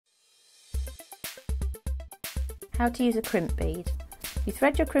How to use a crimp bead. You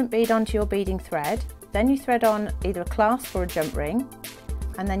thread your crimp bead onto your beading thread, then you thread on either a clasp or a jump ring,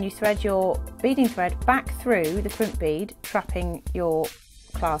 and then you thread your beading thread back through the crimp bead, trapping your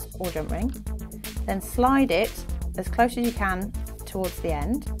clasp or jump ring. Then slide it as close as you can towards the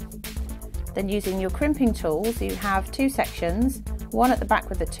end. Then using your crimping tools, you have two sections, one at the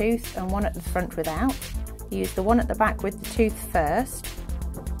back with a tooth and one at the front without. You use the one at the back with the tooth first,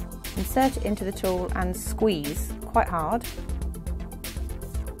 insert it into the tool and squeeze quite hard,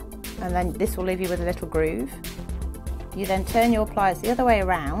 and then this will leave you with a little groove. You then turn your pliers the other way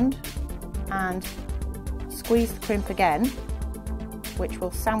around and squeeze the crimp again, which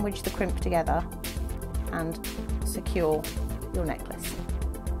will sandwich the crimp together and secure your necklace.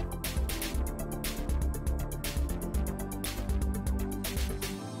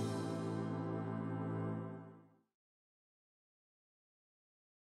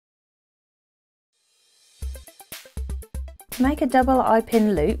 To make a double eye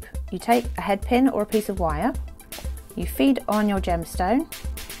pin loop, you take a head pin or a piece of wire, you feed on your gemstone,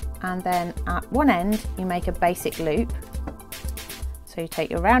 and then at one end you make a basic loop. So you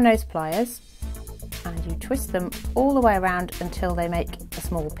take your round nose pliers and you twist them all the way around until they make a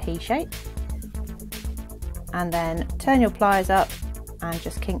small P shape, and then turn your pliers up and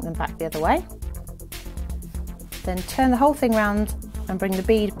just kink them back the other way. Then turn the whole thing round and bring the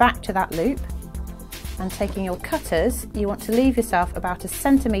bead back to that loop. And taking your cutters, you want to leave yourself about 1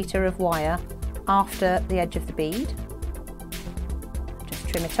 centimetre of wire after the edge of the bead. Just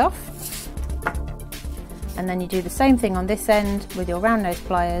trim it off. And then you do the same thing on this end with your round nose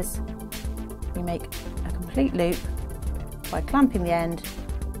pliers. You make a complete loop by clamping the end,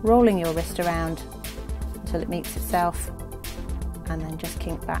 rolling your wrist around until it meets itself, and then just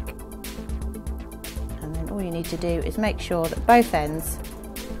kink back. And then all you need to do is make sure that both ends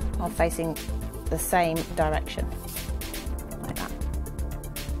are facing the same direction.